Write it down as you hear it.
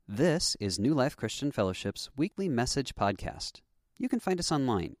This is New Life Christian Fellowship's weekly message podcast. You can find us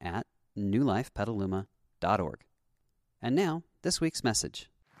online at newlifepetaluma.org. And now, this week's message.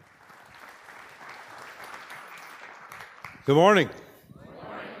 Good morning.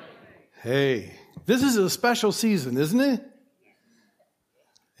 Hey, this is a special season, isn't it?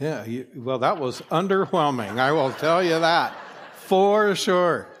 Yeah, well, that was underwhelming. I will tell you that for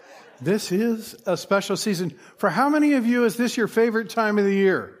sure. This is a special season. For how many of you is this your favorite time of the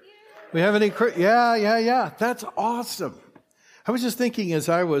year? We have any? Yeah. That's awesome. I was just thinking as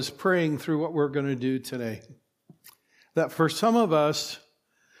I was praying through what we're going to do today, that for some of us,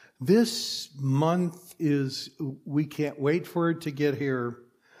 this month we can't wait for it to get here.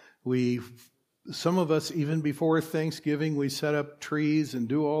 Some of us, even before Thanksgiving, we set up trees and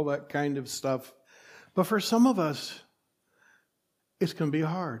do all that kind of stuff. But for some of us, it's going to be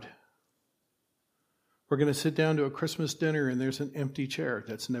hard. We're going to sit down to a Christmas dinner and there's an empty chair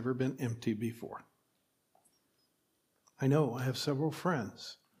that's never been empty before. I know I have several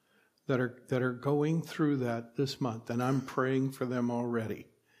friends that are going through that this month, and I'm praying for them already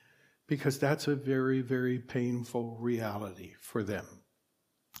because that's a very, very painful reality for them.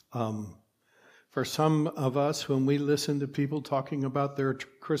 For some of us, when we listen to people talking about their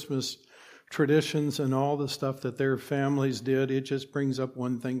Christmas traditions and all the stuff that their families did, it just brings up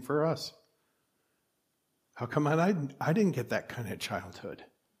one thing for us. How come I didn't get that kind of childhood?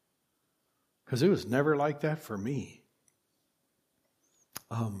 Because it was never like that for me.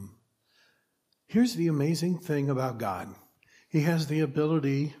 Here's the amazing thing about God. He has the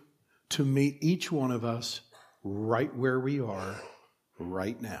ability to meet each one of us right where we are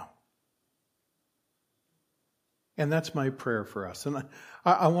right now. And that's my prayer for us. And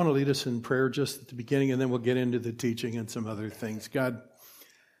I want to lead us in prayer just at the beginning, and then we'll get into the teaching and some other things. God,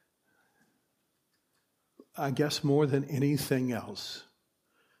 I guess more than anything else,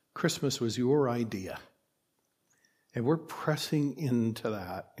 Christmas was your idea. And we're pressing into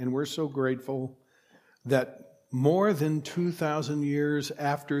that. And we're so grateful that more than 2,000 years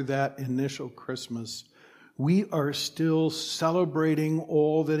after that initial Christmas, we are still celebrating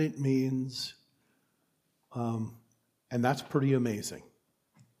all that it means. And that's pretty amazing.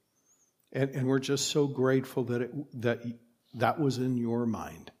 And we're just so grateful that was in your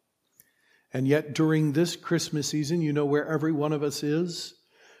mind. And yet during this Christmas season, you know where every one of us is.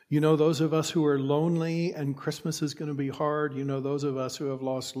 You know those of us who are lonely and Christmas is going to be hard. You know those of us who have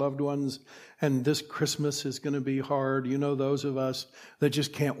lost loved ones and this Christmas is going to be hard. You know those of us that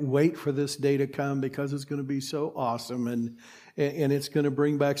just can't wait for this day to come because it's going to be so awesome and it's going to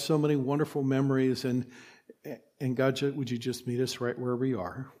bring back so many wonderful memories. And God, would you just meet us right where we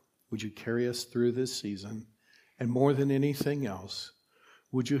are? Would you carry us through this season? And more than anything else,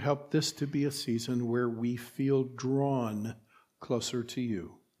 would you help this to be a season where we feel drawn closer to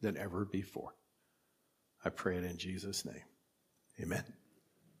you than ever before? I pray it in Jesus' name. Amen.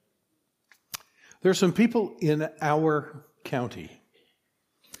 There are some people in our county,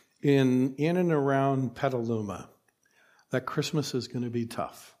 in and around Petaluma, that Christmas is going to be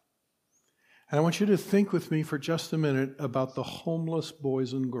tough. And I want you to think with me for just a minute about the homeless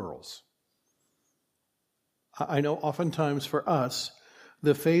boys and girls. I know oftentimes for us,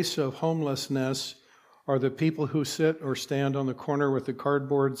 the face of homelessness are the people who sit or stand on the corner with the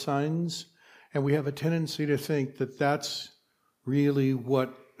cardboard signs, and we have a tendency to think that that's really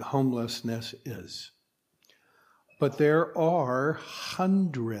what homelessness is. But there are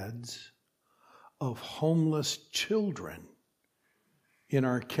hundreds of homeless children in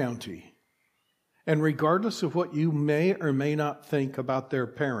our county. And regardless of what you may or may not think about their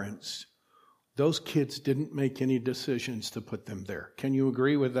parents, those kids didn't make any decisions to put them there. Can you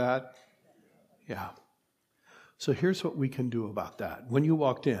agree with that? Yeah. So here's what we can do about that. When you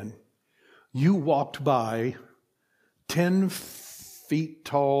walked in, you walked by 10 feet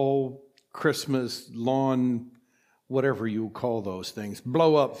tall Christmas lawn, whatever you call those things,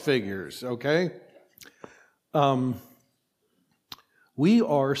 blow up figures, okay? We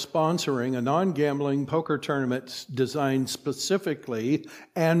are sponsoring a non-gambling poker tournament designed specifically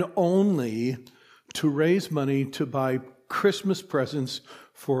and only to raise money to buy Christmas presents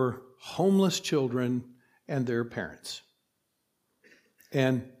for homeless children and their parents.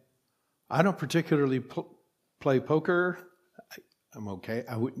 And I don't particularly play poker. I'm okay.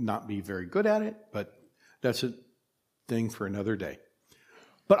 I would not be very good at it, but that's a thing for another day.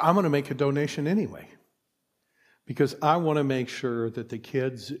 But I'm going to make a donation anyway, because I want to make sure that the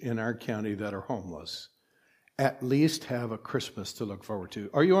kids in our county that are homeless at least have a Christmas to look forward to.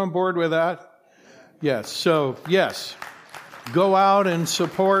 Are you on board with that? Yes. So, yes, go out and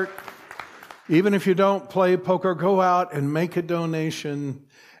support. Even if you don't play poker, go out and make a donation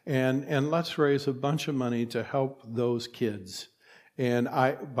and let's raise a bunch of money to help those kids. And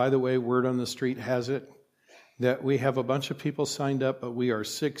by the way, word on the street has it that we have a bunch of people signed up, but we are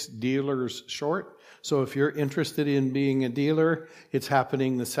 6 dealers short. So if you're interested in being a dealer, it's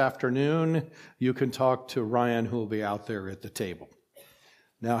happening this afternoon. You can talk to Ryan, who will be out there at the table.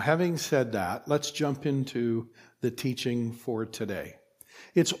 Now, having said that, let's jump into the teaching for today.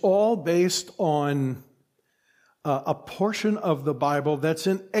 It's all based on a portion of the Bible that's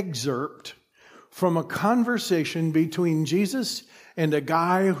an excerpt from a conversation between Jesus and a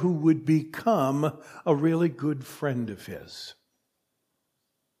guy who would become a really good friend of his.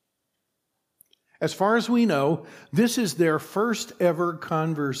 As far as we know, this is their first ever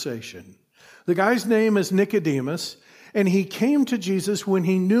conversation. The guy's name is Nicodemus, and he came to Jesus when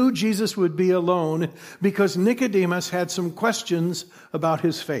he knew Jesus would be alone because Nicodemus had some questions about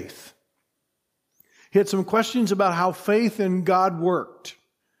his faith. He had some questions about how faith in God worked.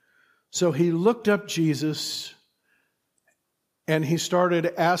 So he looked up Jesus and he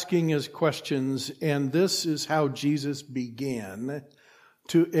started asking his questions, and this is how Jesus began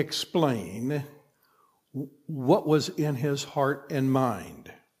to explain what was in his heart and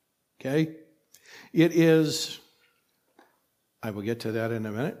mind. Okay? It is, I will get to that in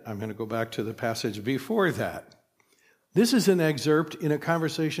a minute. I'm going to go back to the passage before that. This is an excerpt in a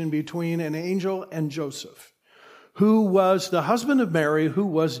conversation between an angel and Joseph, who was the husband of Mary, who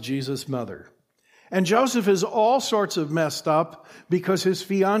was Jesus' mother. And Joseph is all sorts of messed up because his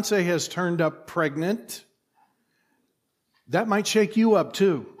fiancée has turned up pregnant. That might shake you up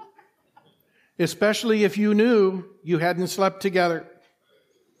too, especially if you knew you hadn't slept together.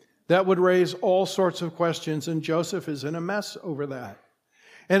 That would raise all sorts of questions, and Joseph is in a mess over that.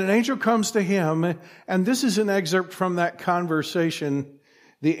 And an angel comes to him, and this is an excerpt from that conversation.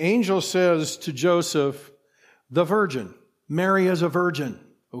 The angel says to Joseph, the virgin, Mary is a virgin,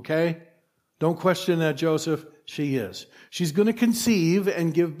 okay? Don't question that, Joseph. She is. She's going to conceive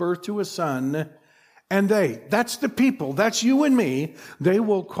and give birth to a son, and that's the people, that's you and me, they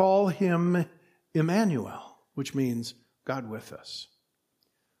will call him Emmanuel, which means God with us.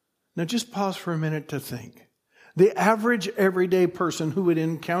 Now just pause for a minute to think. The average everyday person who would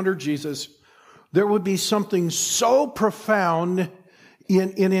encounter Jesus, there would be something so profound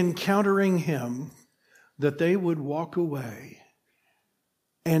in encountering him that they would walk away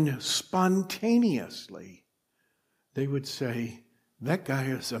and spontaneously they would say, that guy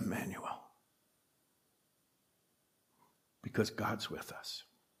is Emmanuel. Because God's with us.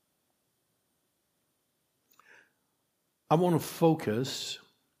 I want to focus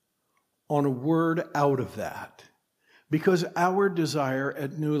on a word out of that, because our desire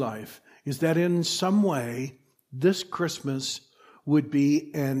at New Life is that in some way this Christmas would be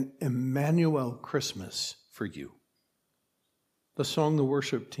an Emmanuel Christmas for you. The song the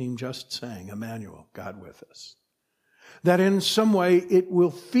worship team just sang, Emmanuel, God with us. That in some way it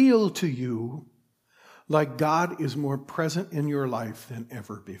will feel to you like God is more present in your life than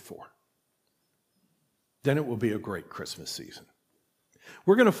ever before. Then it will be a great Christmas season.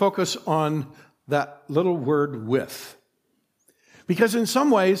 We're going to focus on that little word with. Because in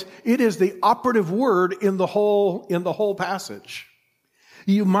some ways, it is the operative word in the whole passage.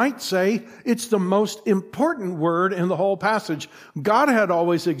 You might say it's the most important word in the whole passage. God had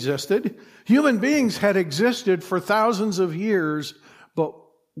always existed. Human beings had existed for thousands of years. But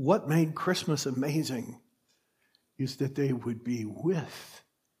what made Christmas amazing is that they would be with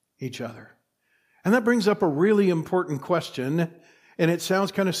each other. And that brings up a really important question. And it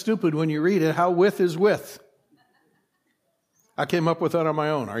sounds kind of stupid when you read it. How with is with? I came up with that on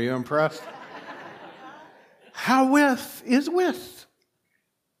my own. Are you impressed? How with is with?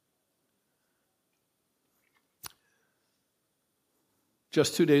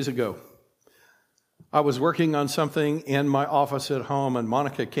 Just 2 days ago, I was working on something in my office at home, and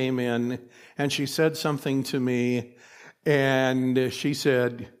Monica came in, and she said something to me, and she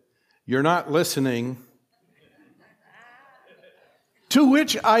said, "You're not listening." To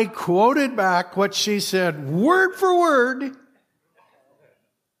which I quoted back what she said, word for word.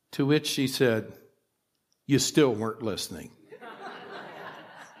 To which she said, "You still weren't listening."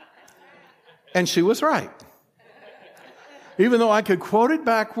 And she was right. Even though I could quote it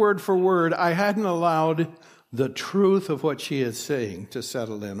back word for word, I hadn't allowed the truth of what she is saying to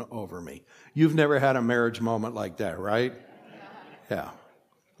settle in over me. You've never had a marriage moment like that, right? Yeah,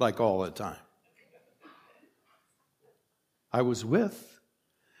 like all the time. I was with,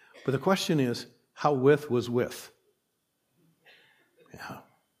 but the question is, how with was with? Yeah.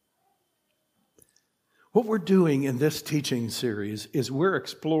 What we're doing in this teaching series is we're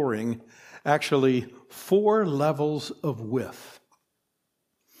exploring actually 4 levels of with.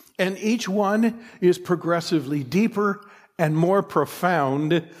 And each one is progressively deeper and more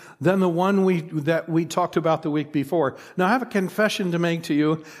profound than the one that we talked about the week before. Now, I have a confession to make to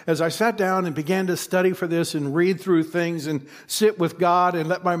you. As I sat down and began to study for this and read through things and sit with God and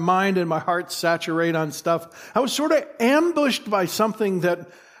let my mind and my heart saturate on stuff, I was sort of ambushed by something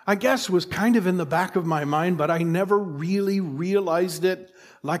that I guess was kind of in the back of my mind, but I never really realized it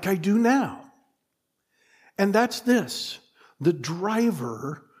like I do now. And that's this: the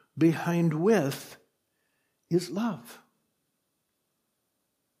driver behind with is love.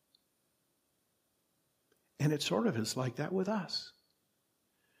 And it sort of is like that with us.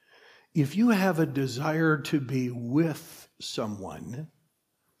 If you have a desire to be with someone,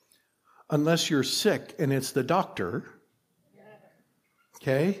 unless you're sick and it's the doctor,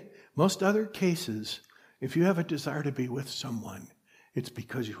 okay? Most other cases, if you have a desire to be with someone, it's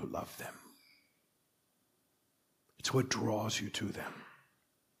because you love them. It's what draws you to them.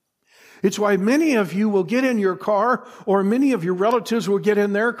 It's why many of you will get in your car, or many of your relatives will get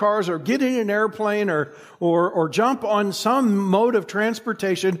in their cars, or get in an airplane, or jump on some mode of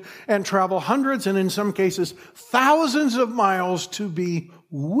transportation and travel hundreds, and in some cases, thousands of miles to be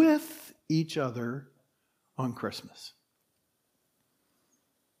with each other on Christmas.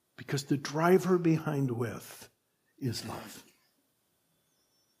 Because the driver behind with is love.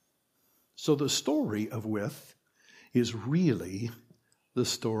 So the story of with is really the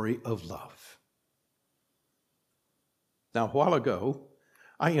story of love. Now, a while ago,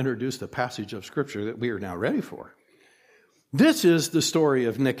 I introduced a passage of Scripture that we are now ready for. This is the story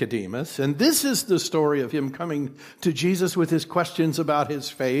of Nicodemus, and this is the story of him coming to Jesus with his questions about his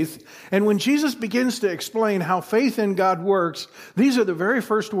faith. And when Jesus begins to explain how faith in God works, these are the very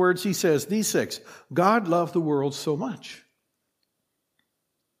first words he says, these 6. God loved the world so much.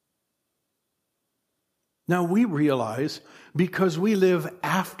 Now we realize, because we live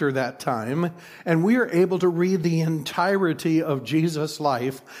after that time, and we are able to read the entirety of Jesus'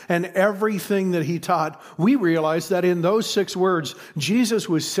 life and everything that he taught, we realize that in those 6 words, Jesus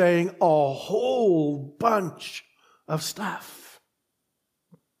was saying a whole bunch of stuff.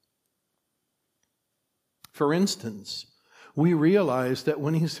 For instance, we realize that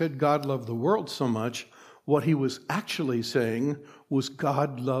when he said God loved the world so much, what he was actually saying was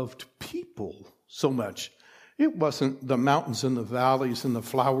God loved people so much. It wasn't the mountains and the valleys and the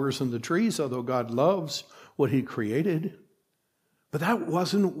flowers and the trees, although God loves what he created. But that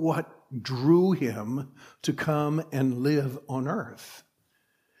wasn't what drew him to come and live on earth.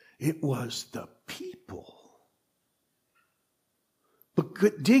 It was the people.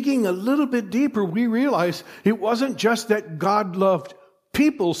 But digging a little bit deeper, we realize it wasn't just that God loved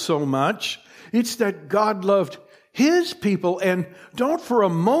people so much. It's that God loved his people. And don't for a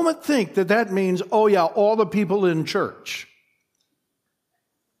moment think that that means, oh yeah, all the people in church.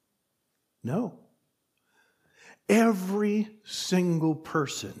 No. Every single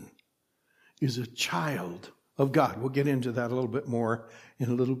person is a child of God. We'll get into that a little bit more in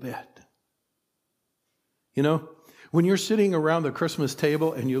a little bit. You know, when you're sitting around the Christmas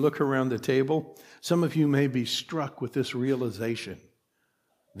table and you look around the table, some of you may be struck with this realization.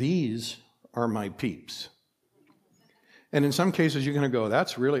 These are my peeps. And in some cases, you're going to go,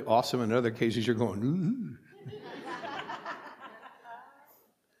 that's really awesome. In other cases, you're going, ooh.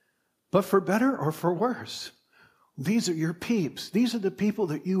 But for better or for worse, these are your peeps. These are the people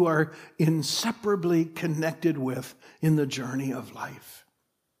that you are inseparably connected with in the journey of life.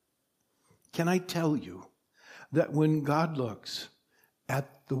 Can I tell you that when God looks at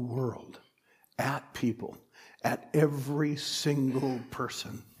the world, at people, at every single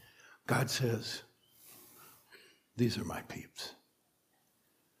person, God says, these are my peeps.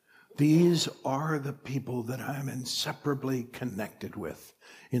 These are the people that I'm inseparably connected with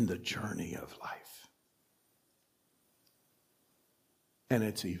in the journey of life. And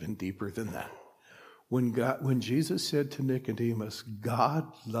it's even deeper than that. When Jesus said to Nicodemus,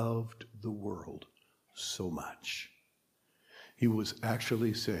 God loved the world so much, he was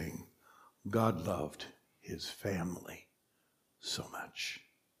actually saying, God loved his family so much.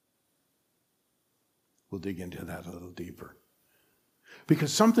 We'll dig into that a little deeper.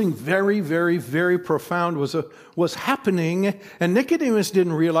 Because something very, very, very profound was happening, and Nicodemus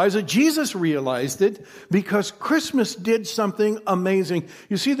didn't realize it. Jesus realized it because Christmas did something amazing.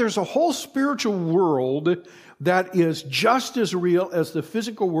 You see, there's a whole spiritual world that is just as real as the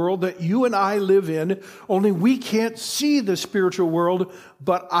physical world that you and I live in, only we can't see the spiritual world,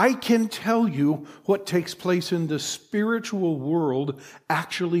 but I can tell you what takes place in the spiritual world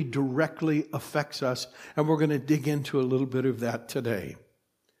actually directly affects us, and we're going to dig into a little bit of that today.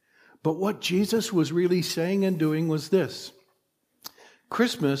 But what Jesus was really saying and doing was this: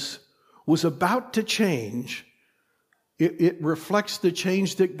 Christmas was about to change. It reflects the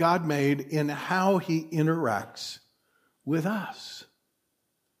change that God made in how he interacts with us.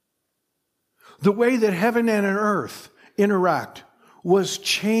 The way that heaven and earth interact was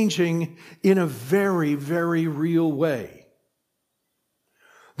changing in a very, very real way.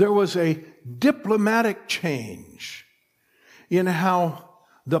 There was a diplomatic change in how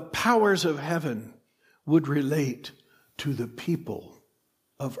the powers of heaven would relate to the people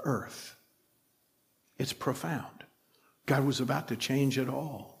of earth. It's profound. God was about to change it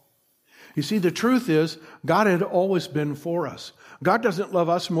all. You see, the truth is, God had always been for us. God doesn't love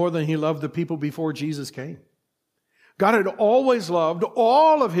us more than he loved the people before Jesus came. God had always loved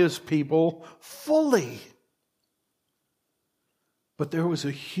all of his people fully. But there was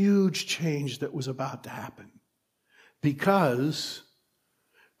a huge change that was about to happen, because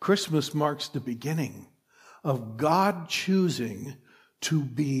Christmas marks the beginning of God choosing to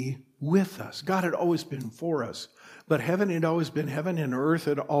be with us. God had always been for us, but heaven had always been heaven and earth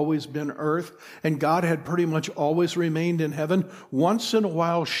had always been earth, and God had pretty much always remained in heaven, once in a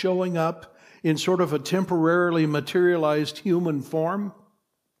while showing up in sort of a temporarily materialized human form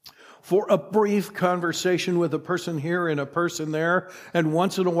for a brief conversation with a person here and a person there, and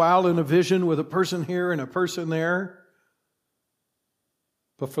once in a while in a vision with a person here and a person there.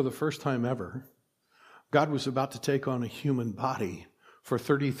 But for the first time ever, God was about to take on a human body for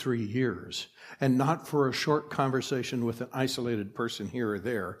 33 years, and not for a short conversation with an isolated person here or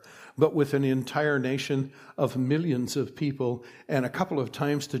there, but with an entire nation of millions of people, and a couple of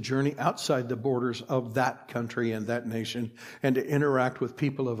times to journey outside the borders of that country and that nation and to interact with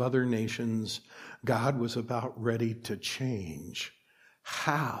people of other nations. God was about ready to change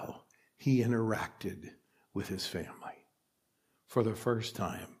how he interacted with his family. For the first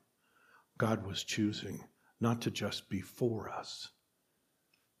time, God was choosing not to just be for us,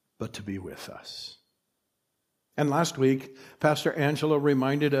 but to be with us. And last week, Pastor Angela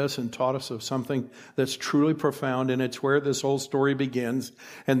reminded us and taught us of something that's truly profound, and it's where this whole story begins,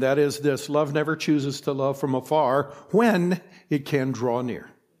 and that is this: love never chooses to love from afar when it can draw near.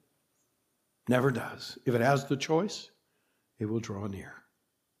 Never does. If it has the choice, it will draw near.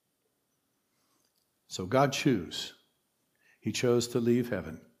 So God chose. He chose to leave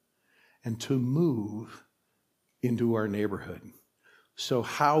heaven and to move into our neighborhood. So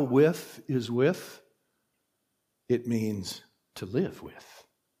how with is with? It means to live with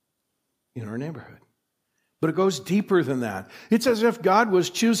in our neighborhood. But it goes deeper than that. It's as if God was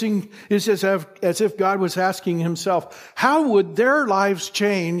choosing, it's as if God was asking himself, how would their lives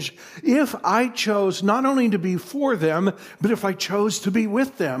change if I chose not only to be for them, but if I chose to be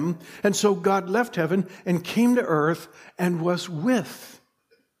with them? And so God left heaven and came to earth and was with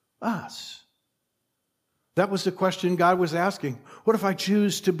us. That was the question God was asking. What if I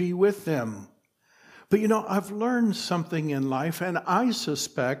choose to be with them? But I've learned something in life, and I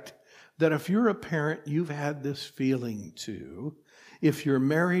suspect that if you're a parent, you've had this feeling too. If you're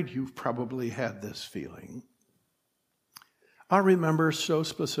married, you've probably had this feeling. I remember so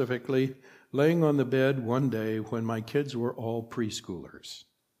specifically laying on the bed one day when my kids were all preschoolers.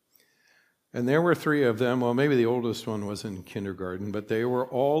 And there were 3 of them. Well, maybe the oldest one was in kindergarten, but they were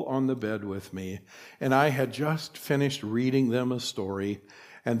all on the bed with me. And I had just finished reading them a story,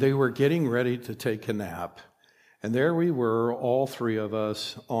 and they were getting ready to take a nap. And there we were, all 3 of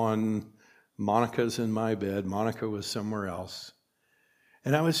us, on Monica's in my bed. Monica was somewhere else.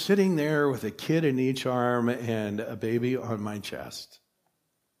 And I was sitting there with a kid in each arm and a baby on my chest.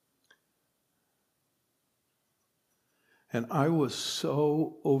 And I was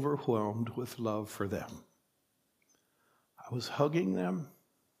so overwhelmed with love for them. I was hugging them.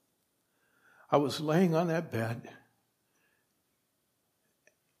 I was laying on that bed.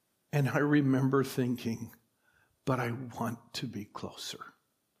 And I remember thinking, but I want to be closer.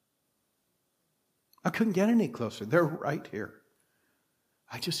 I couldn't get any closer. They're right here.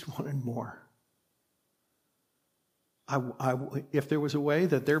 I just wanted more. If there was a way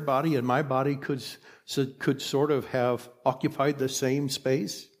that their body and my body could sort of have occupied the same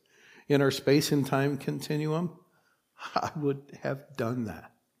space in our space and time continuum, I would have done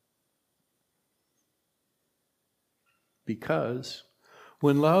that. Because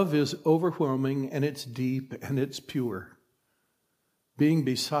when love is overwhelming and it's deep and it's pure, being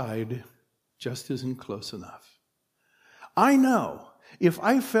beside just isn't close enough. I know if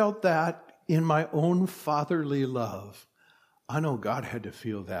I felt that in my own fatherly love, I know God had to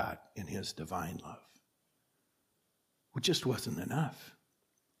feel that in his divine love. It just wasn't enough.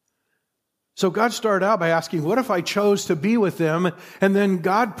 So God started out by asking, what if I chose to be with them? And then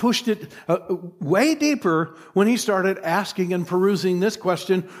God pushed it way deeper when he started asking and perusing this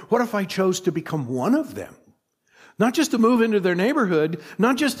question, what if I chose to become one of them? Not just to move into their neighborhood,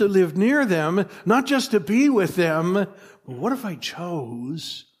 not just to live near them, not just to be with them, but what if I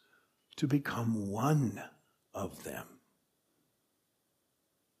chose to become one of them?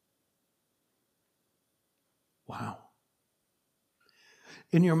 Wow.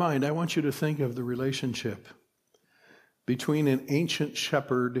 In your mind, I want you to think of the relationship between an ancient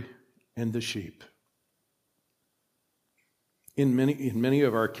shepherd and the sheep. In many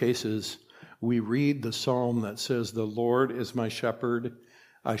of our cases, we read the psalm that says, "The Lord is my shepherd,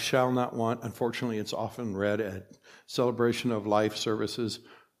 I shall not want." Unfortunately, it's often read at celebration of life services,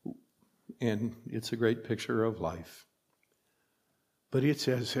 and it's a great picture of life. But it's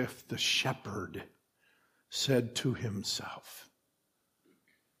as if the shepherd said to himself,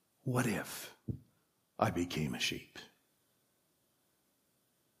 what if I became a sheep?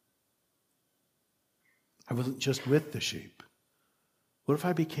 I wasn't just with the sheep. What if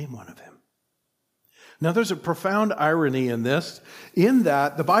I became one of them? Now, there's a profound irony in this, in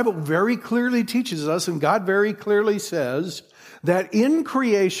that the Bible very clearly teaches us, and God very clearly says, that in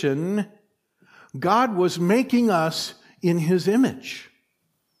creation, God was making us in his image.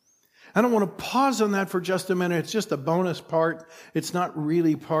 I don't want to pause on that for just a minute. It's just a bonus part. It's not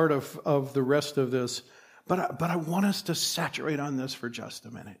really part of the rest of this. But I want us to saturate on this for just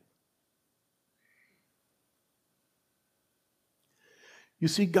a minute. You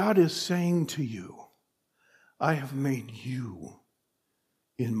see, God is saying to you, I have made you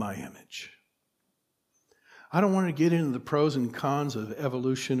in my image. I don't want to get into the pros and cons of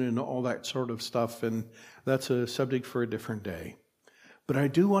evolution and all that sort of stuff, and that's a subject for a different day. But I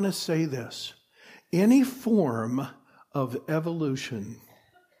do want to say this. Any form of evolution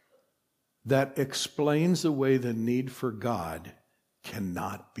that explains away the need for God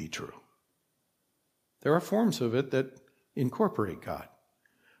cannot be true. There are forms of it that incorporate God.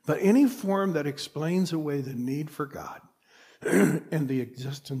 But any form that explains away the need for God and the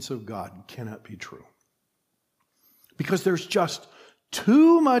existence of God cannot be true. Because there's just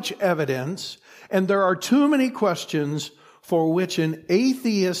too much evidence, and there are too many questions for which an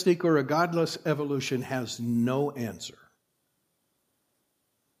atheistic or a godless evolution has no answer.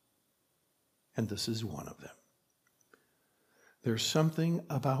 And this is one of them. There's something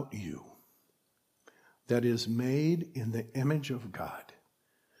about you that is made in the image of God.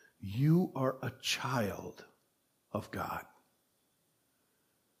 You are a child of God.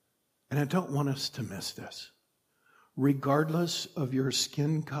 And I don't want us to miss this. Regardless of your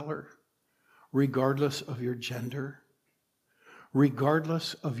skin color, regardless of your gender,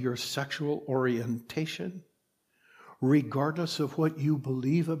 regardless of your sexual orientation, regardless of what you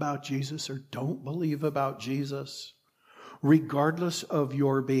believe about Jesus or don't believe about Jesus, regardless of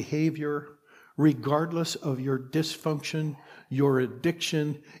your behavior, regardless of your dysfunction, your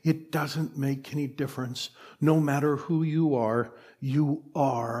addiction, it doesn't make any difference. No matter who you are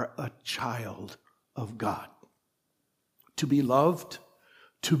a child of God. To be loved,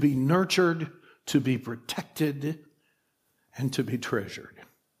 to be nurtured, to be protected, and to be treasured.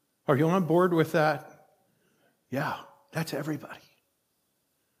 Are you on board with that? Yeah, that's everybody.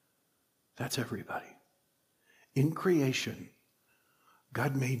 That's everybody. In creation,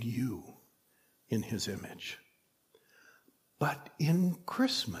 God made you in his image. But in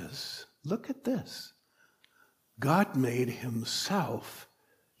Christmas, look at this. God made himself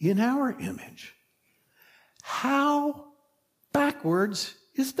in our image. How backwards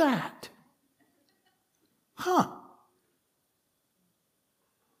is that?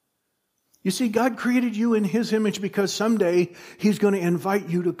 You see, God created you in his image because someday he's going to invite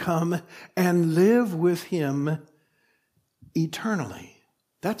you to come and live with him eternally.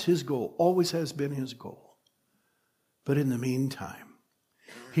 That's his goal, always has been his goal. But in the meantime,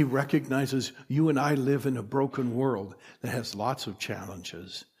 he recognizes you and I live in a broken world that has lots of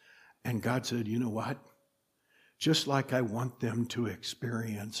challenges. And God said, you know what? Just like I want them to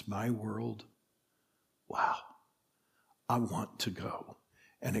experience my world, wow, I want to go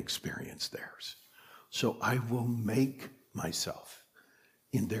and experience theirs. So I will make myself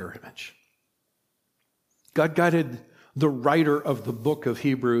in their image. God guided the writer of the book of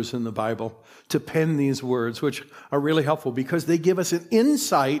Hebrews in the Bible to pen these words, which are really helpful because they give us an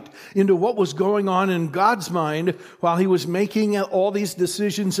insight into what was going on in God's mind while he was making all these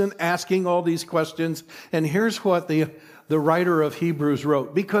decisions and asking all these questions. And here's what the writer of Hebrews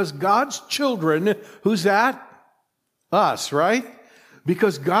wrote. Because God's children, who's that? Us, right?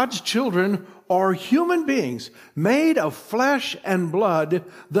 Because God's children are human beings made of flesh and blood.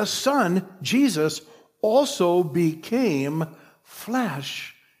 The Son, Jesus, also became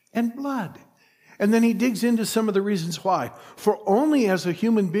flesh and blood. And then he digs into some of the reasons why. For only as a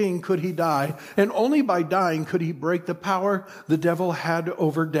human being could he die, and only by dying could he break the power the devil had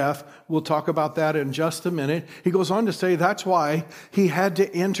over death. We'll talk about that in just a minute. He goes on to say that's why he had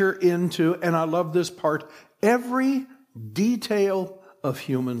to enter into, and I love this part, every detail of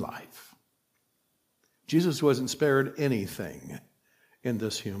human life. Jesus wasn't spared anything in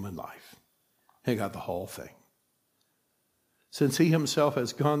this human life. He got the whole thing. Since he himself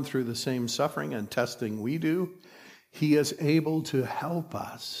has gone through the same suffering and testing we do, he is able to help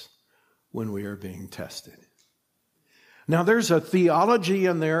us when we are being tested. Now, there's a theology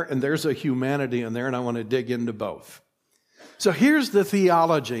in there and there's a humanity in there, and I want to dig into both. So here's the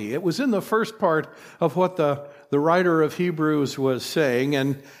theology. It was in the first part of what the writer of Hebrews was saying,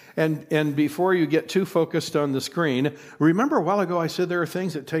 and before you get too focused on the screen, remember a while ago I said there are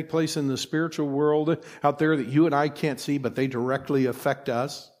things that take place in the spiritual world out there that you and I can't see, but they directly affect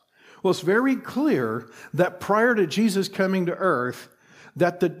us? Well, it's very clear that prior to Jesus coming to earth,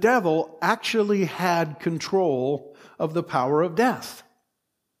 that the devil actually had control of the power of death.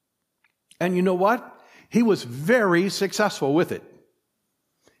 And you know what? He was very successful with it.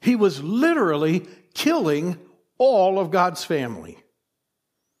 He was literally killing all of God's family.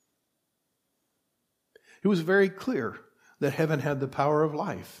 It was very clear that heaven had the power of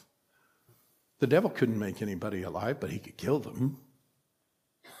life. The devil couldn't make anybody alive, but he could kill them.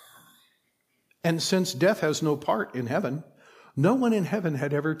 And since death has no part in heaven, no one in heaven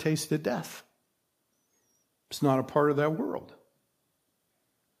had ever tasted death. It's not a part of that world.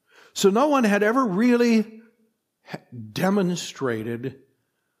 So no one had ever really demonstrated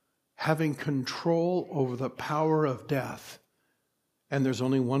having control over the power of death. And there's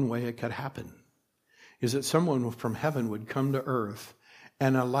only one way it could happen, is that someone from heaven would come to earth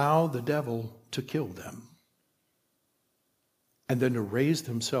and allow the devil to kill them, and then to raise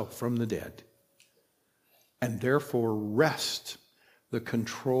himself from the dead, and therefore wrest the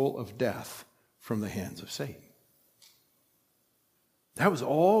control of death from the hands of Satan. That was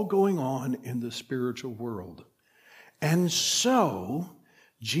all going on in the spiritual world. And so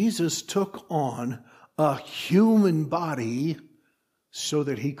Jesus took on a human body so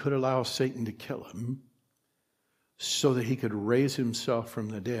that he could allow Satan to kill him, so that he could raise himself from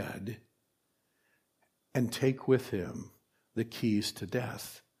the dead and take with him the keys to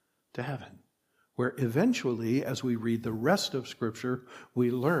death, to heaven, where eventually, as we read the rest of Scripture,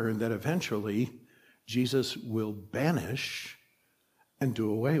 we learn that eventually Jesus will banish and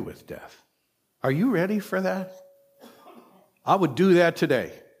do away with death. Are you ready for that? I would do that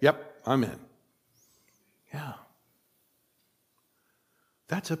today. Yep, I'm in. Yeah.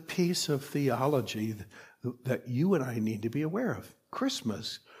 That's a piece of theology that you and I need to be aware of.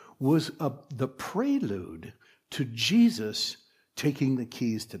 Christmas was the prelude to Jesus taking the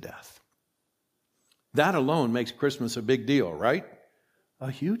keys to death. That alone makes Christmas a big deal, right? A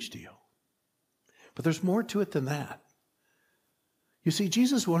huge deal. But there's more to it than that. You see,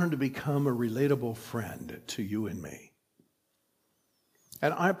 Jesus wanted to become a relatable friend to you and me.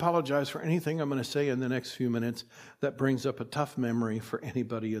 And I apologize for anything I'm going to say in the next few minutes that brings up a tough memory for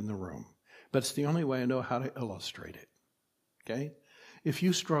anybody in the room. But it's the only way I know how to illustrate it. Okay? If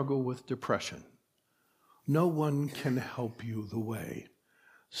you struggle with depression, no one can help you the way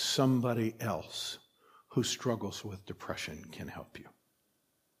somebody else who struggles with depression can help you.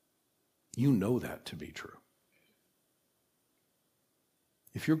 You know that to be true.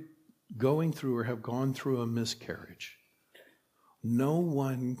 If you're going through or have gone through a miscarriage, no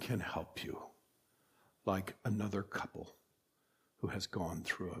one can help you like another couple who has gone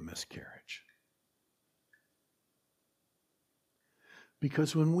through a miscarriage.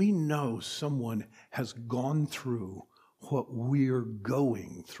 Because when we know someone has gone through what we're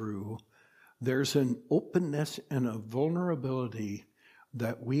going through, there's an openness and a vulnerability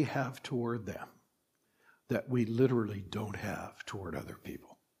that we have toward them that we literally don't have toward other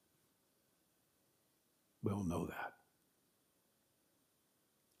people. We'll know that.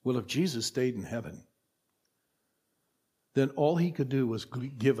 Well, if Jesus stayed in heaven, then all he could do was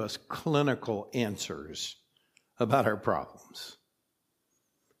give us clinical answers about our problems.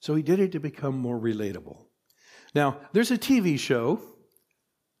 So he did it to become more relatable. Now, there's a TV show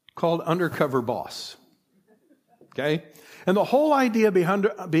called Undercover Boss. Okay? And the whole idea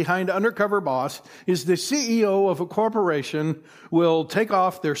behind Undercover Boss is the CEO of a corporation will take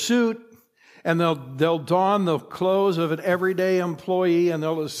off their suit And they'll don the clothes of an everyday employee, and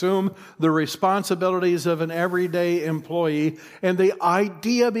they'll assume the responsibilities of an everyday employee. And the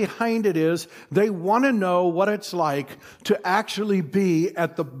idea behind it is they want to know what it's like to actually be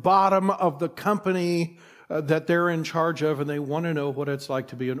at the bottom of the company that they're in charge of, and they want to know what it's like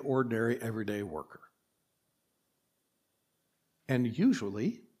to be an ordinary everyday worker. And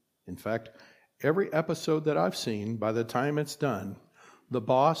usually, in fact, every episode that I've seen, by the time it's done, the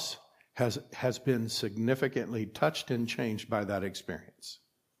boss has been significantly touched and changed by that experience.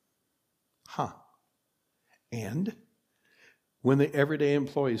 And when the everyday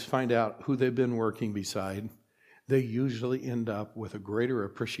employees find out who they've been working beside, they usually end up with a greater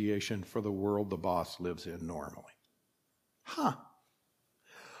appreciation for the world the boss lives in normally.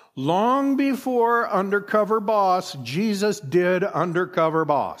 Long before Undercover Boss, Jesus did Undercover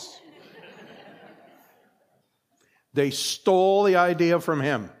Boss. They stole the idea from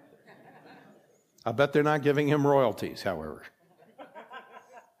him. I bet they're not giving him royalties, however.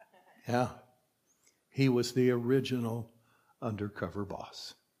 Yeah. He was the original undercover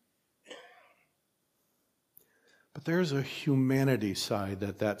boss. But there's a humanity side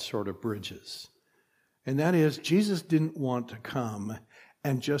that sort of bridges. And that is, Jesus didn't want to come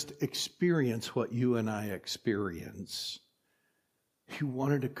and just experience what you and I experience. He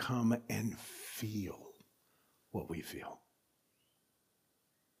wanted to come and feel what we feel.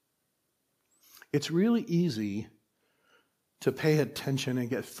 It's really easy to pay attention and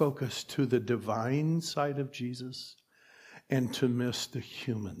get focused to the divine side of Jesus and to miss the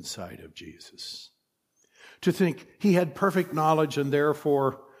human side of Jesus. To think he had perfect knowledge and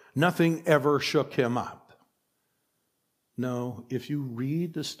therefore nothing ever shook him up. No, if you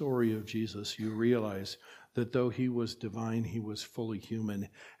read the story of Jesus, you realize that though he was divine, he was fully human.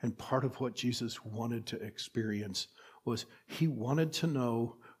 And part of what Jesus wanted to experience was he wanted to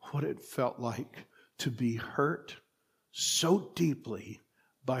know what it felt like to be hurt so deeply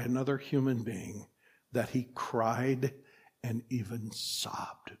by another human being that he cried and even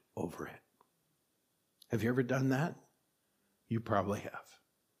sobbed over it. Have you ever done that? You probably have.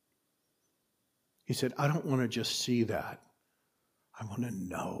 He said, I don't want to just see that. I want to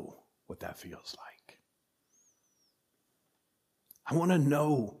know what that feels like. I want to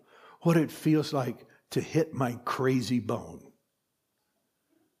know what it feels like to hit my crazy bone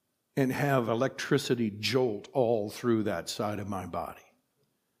and have electricity jolt all through that side of my body.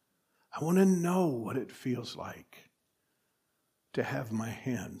 I want to know what it feels like to have my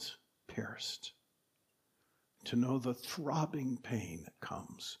hands pierced, to know the throbbing pain that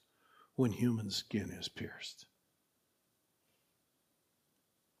comes when human skin is pierced.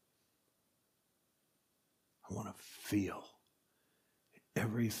 I want to feel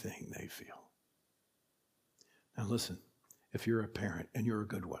everything they feel. Now listen, if you're a parent, and you're a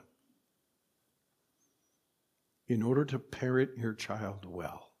good one, in order to parent your child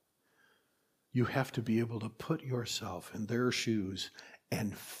well, you have to be able to put yourself in their shoes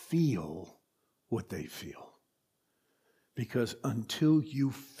and feel what they feel. Because until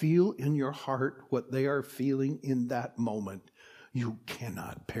you feel in your heart what they are feeling in that moment, you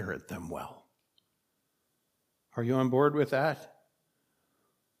cannot parent them well. Are you on board with that?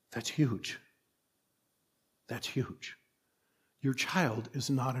 That's huge. That's huge. Your child is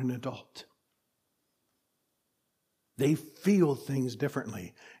not an adult. They feel things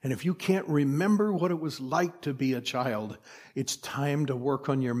differently. And if you can't remember what it was like to be a child, it's time to work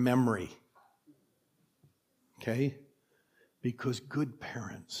on your memory. Okay? Because good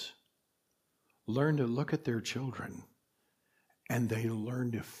parents learn to look at their children and they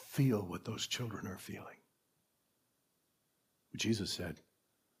learn to feel what those children are feeling. Jesus said,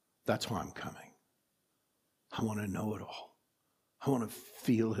 that's why I'm coming. I want to know it all. I want to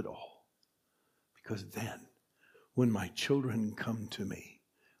feel it all. Because then, when my children come to me,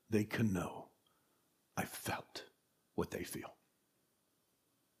 they can know I felt what they feel.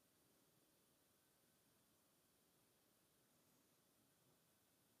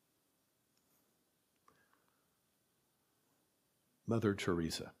 Mother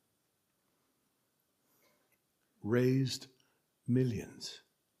Teresa raised millions,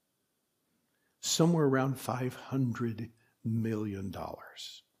 somewhere around $500 million,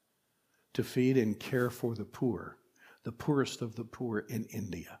 to feed and care for the poor, the poorest of the poor in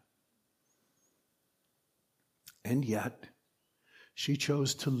India. And yet, she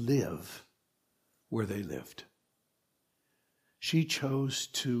chose to live where they lived. She chose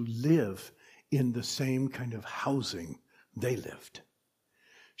to live in the same kind of housing they lived.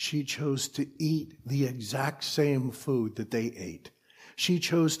 She chose to eat the exact same food that they ate. She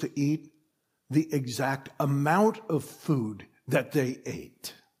chose to eat the exact amount of food that they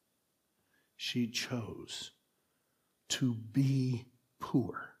ate. she chose to be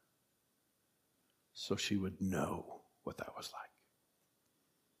poor so she would know what that was like,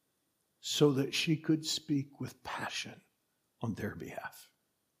 so that she could speak with passion on their behalf,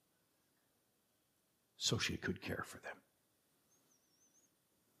 so she could care for them.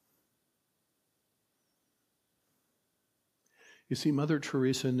 You see, Mother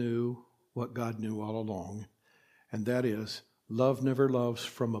Teresa knew what God knew all along, and that is, love never loves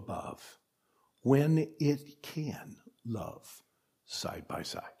from above when it can love side by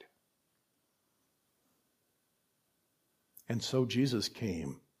side. And so Jesus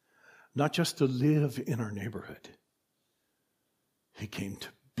came, not just to live in our neighborhood. He came to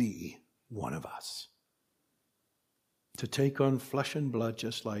be one of us, to take on flesh and blood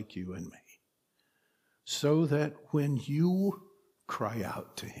just like you and me, so that when you cry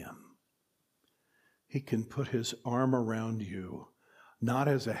out to him, he can put his arm around you, not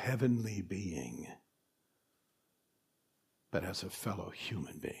as a heavenly being, but as a fellow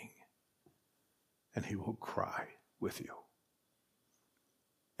human being. And he will cry with you.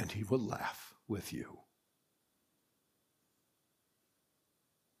 And he will laugh with you.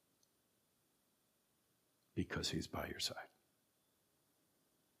 Because he's by your side.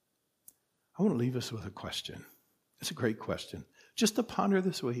 I want to leave us with a question. It's a great question. Just to ponder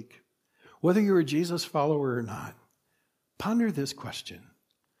this week. Whether you're a Jesus follower or not, ponder this question.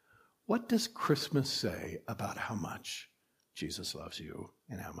 What does Christmas say about how much Jesus loves you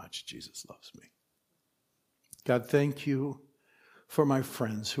and how much Jesus loves me? God, thank you for my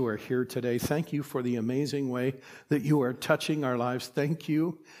friends who are here today. Thank you for the amazing way that you are touching our lives. Thank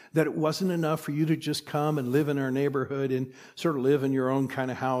you that it wasn't enough for you to just come and live in our neighborhood and sort of live in your own kind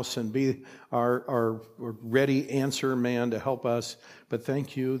of house and be our ready answer man to help us. But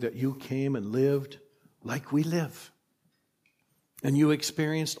thank you that you came and lived like we live. And you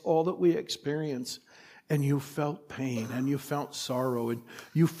experienced all that we experience. And you felt pain, and you felt sorrow, and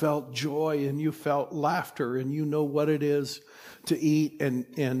you felt joy, and you felt laughter, and you know what it is to eat and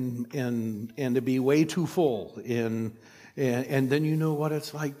to be way too full, and then you know what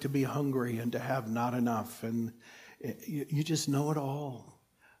it's like to be hungry and to have not enough, and you just know it all.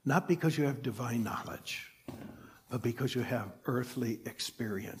 Not because you have divine knowledge, but because you have earthly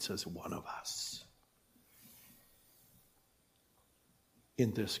experience as one of us.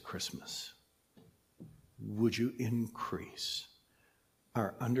 In this Christmas, would you increase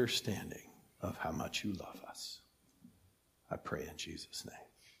our understanding of how much you love us? I pray in Jesus'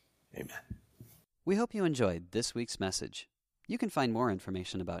 name. Amen. We hope you enjoyed this week's message. You can find more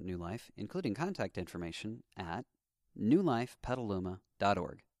information about New Life, including contact information, at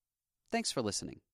newlifepetaluma.org. Thanks for listening.